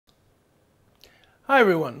Hi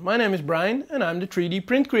everyone, my name is Brian and I'm the 3D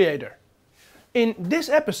print creator. In this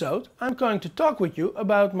episode I'm going to talk with you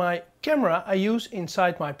about my camera I use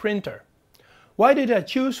inside my printer. Why did I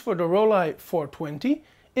choose for the Rollei 420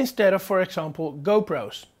 instead of, for example,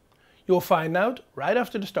 GoPros? You'll find out right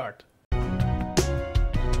after the start.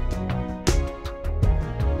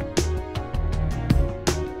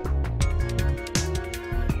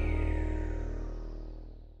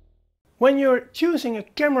 When you're choosing a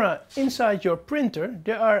camera inside your printer,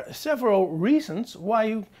 there are several reasons why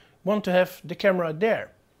you want to have the camera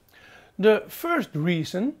there. The first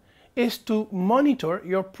reason is to monitor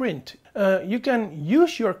your print. You can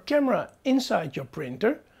use your camera inside your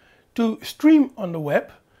printer to stream on the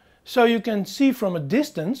web, so you can see from a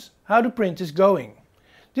distance how the print is going.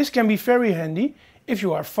 This can be very handy if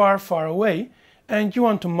you are far away and you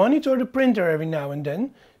want to monitor the printer every now and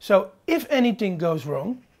then, so if anything goes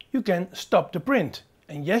wrong, you can stop the print.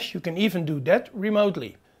 And yes, you can even do that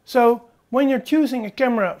remotely. So when you're choosing a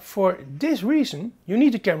camera for this reason, you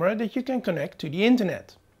need a camera that you can connect to the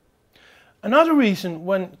internet. Another reason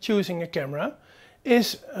when choosing a camera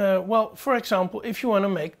is, well, for example, if you want to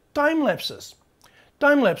make time lapses.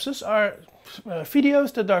 Time lapses are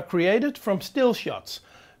videos that are created from still shots.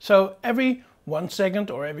 So every 1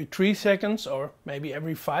 second or every 3 seconds or maybe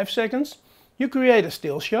every 5 seconds, you create a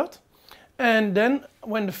still shot. And then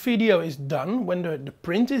when the video is done, when the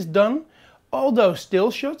print is done, all those still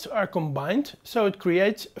shots are combined, so it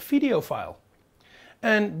creates a video file.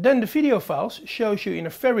 And then the video files shows you in a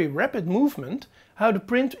very rapid movement how the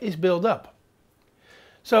print is built up.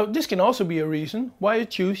 So this can also be a reason why you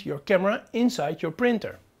choose your camera inside your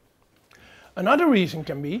printer. Another reason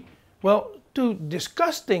can be, well, to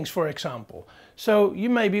discuss things, for example. So you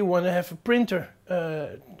maybe want to have a printer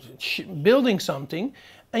building something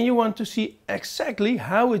and you want to see exactly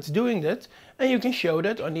how it's doing that, and you can show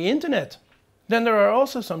that on the internet. Then there are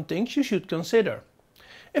also some things you should consider.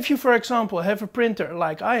 If you, for example, have a printer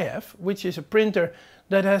like I have, which is a printer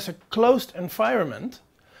that has a closed environment,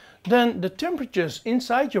 then the temperatures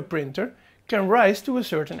inside your printer can rise to a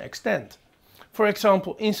certain extent. For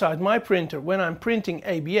example, inside my printer, when I'm printing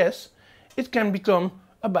ABS, it can become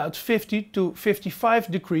about 50 to 55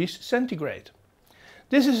 degrees centigrade.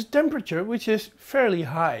 This is a temperature which is fairly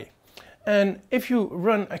high, and if you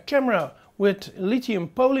run a camera with lithium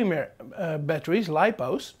polymer batteries,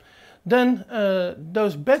 LiPos, then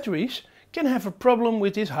those batteries can have a problem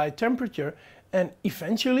with this high temperature and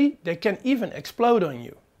eventually they can even explode on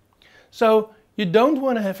you. So you don't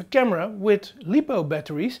want to have a camera with LiPo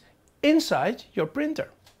batteries inside your printer.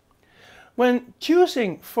 When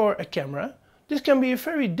choosing for a camera, this can be a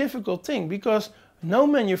very difficult thing because no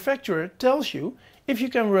manufacturer tells you if you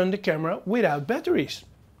can run the camera without batteries.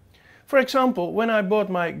 For example, when I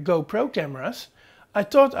bought my GoPro cameras, I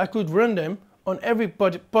thought I could run them on every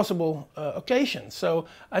possible occasion. So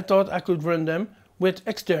I thought I could run them with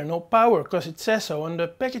external power because it says so on the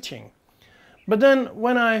packaging. But then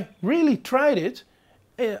when I really tried it,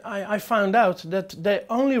 I found out that they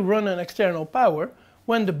only run an external power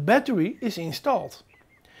when the battery is installed.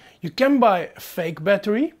 You can buy a fake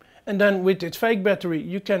battery, and then with its fake battery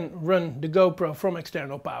you can run the GoPro from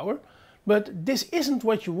external power, but this isn't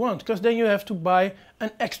what you want, because then you have to buy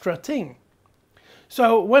an extra thing.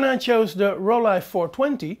 So when I chose the Rollei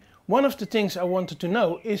 420, one of the things I wanted to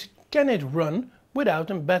know is, can it run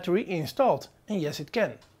without a battery installed? And yes, it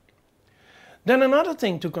can. Then another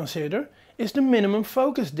thing to consider is the minimum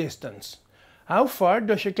focus distance. How far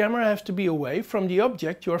does your camera have to be away from the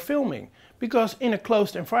object you're filming? Because in a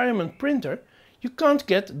closed environment printer you can't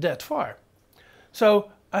get that far. So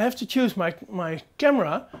I have to choose my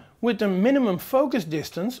camera with a minimum focus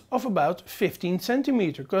distance of about 15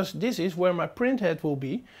 centimeters, because this is where my print head will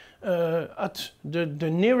be at the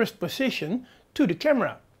nearest position to the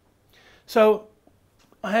camera. So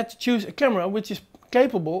I had to choose a camera which is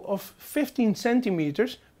capable of 15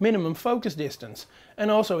 centimeters minimum focus distance. And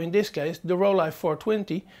also in this case the Rollei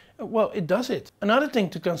 420, well, it does it. Another thing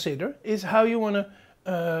to consider is how you want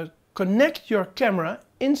to connect your camera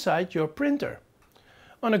inside your printer.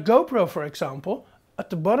 On a GoPro, for example, at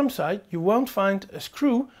the bottom side you won't find a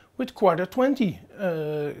screw with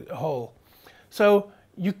 1/4 hole. So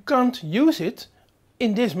you can't use it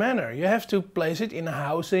in this manner. You have to place it in a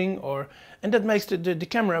housing, and that makes the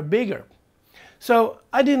camera bigger. So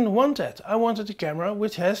I didn't want that. I wanted a camera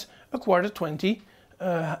which has a 1/4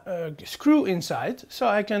 screw inside, so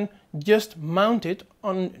I can just mount it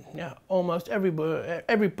on almost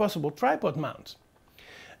every possible tripod mount.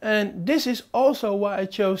 And this is also why I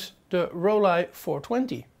chose the Rollei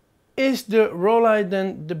 420. Is the Rollei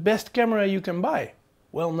then the best camera you can buy?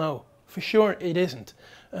 Well, no, for sure it isn't.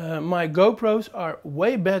 my GoPros are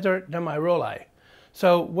way better than my Rollei.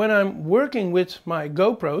 So when I'm working with my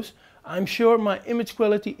GoPros, I'm sure my image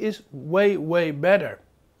quality is way better.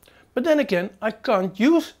 But then again, I can't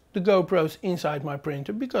use the GoPros inside my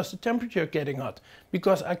printer because the temperature is getting hot,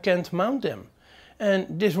 because I can't mount them.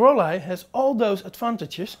 And this Rollei has all those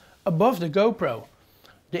advantages above the GoPro.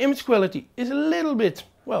 The image quality is a little bit,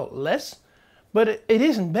 well, less, but it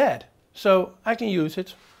isn't bad. So I can use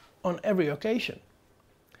it on every occasion.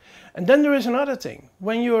 And then there is another thing.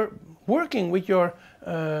 When you're working with your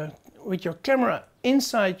camera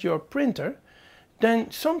inside your printer,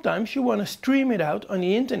 then sometimes you want to stream it out on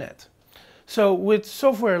the internet. So with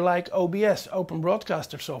software like OBS, Open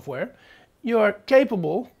Broadcaster software, you are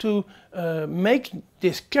capable to make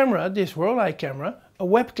this camera, this Rollei camera, a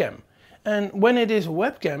webcam. And when it is a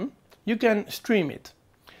webcam, you can stream it.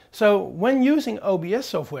 So when using OBS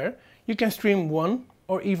software, you can stream one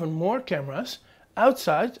or even more cameras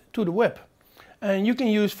outside to the web. And you can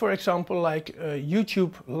use, for example, like a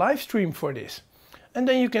YouTube live stream for this. And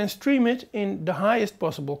then you can stream it in the highest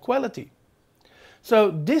possible quality.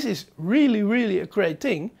 So this is really a great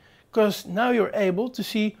thing, because now you're able to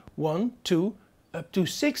see 1, 2, up to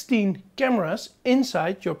 16 cameras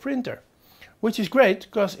inside your printer. Which is great,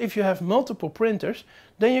 because if you have multiple printers,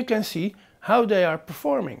 then you can see how they are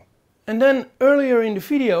performing. And then earlier in the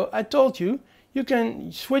video I told you you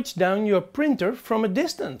can switch down your printer from a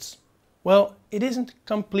distance. Well, it isn't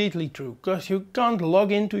completely true, because you can't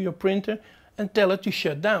log into your printer and tell it to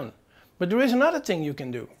shut down. But there is another thing you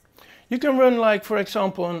can do. You can run, like, for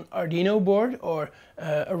example, an Arduino board or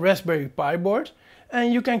a Raspberry Pi board,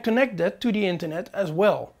 and you can connect that to the internet as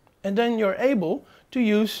well. And then you're able to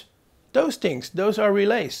use those things. Those are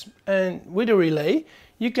relays. And with a relay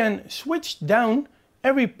you can switch down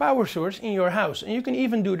every power source in your house. And you can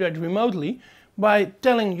even do that remotely by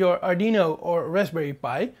telling your Arduino or Raspberry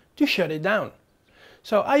Pi to shut it down.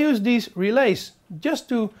 So I use these relays just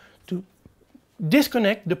to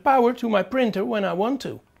disconnect the power to my printer when I want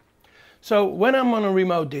to. So when I'm on a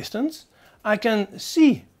remote distance, I can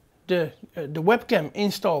see the webcam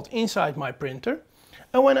installed inside my printer.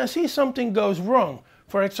 And when I see something goes wrong,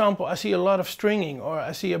 for example, I see a lot of stringing, or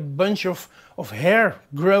I see a bunch of hair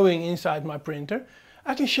growing inside my printer,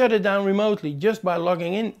 I can shut it down remotely just by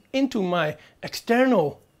logging into my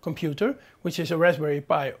external computer, which is a Raspberry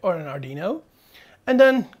Pi or an Arduino, and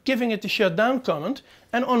then giving it the shutdown command,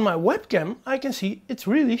 and on my webcam I can see it's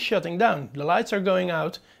really shutting down. The lights are going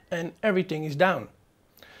out and everything is down.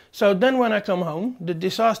 So then when I come home, the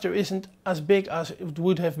disaster isn't as big as it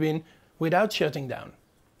would have been without shutting down.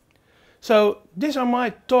 So these are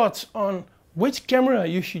my thoughts on which camera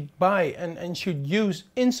you should buy and should use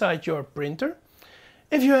inside your printer.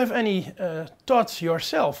 If you have any thoughts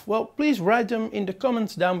yourself, well, please write them in the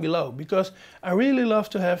comments down below, because I really love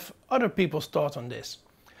to have other people's thoughts on this.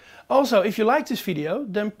 Also, if you like this video,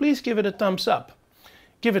 then please give it a thumbs up.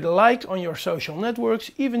 Give it a like on your social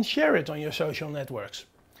networks, even share it on your social networks.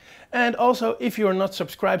 And also, if you're not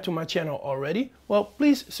subscribed to my channel already, well,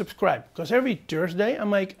 please subscribe, because every Thursday I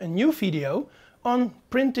make a new video on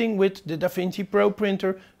printing with the DaVinci Pro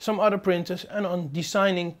printer, some other printers, and on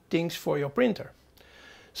designing things for your printer.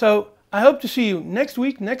 So I hope to see you next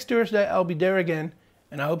week, next Thursday I'll be there again,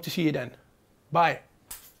 and I hope to see you then. Bye.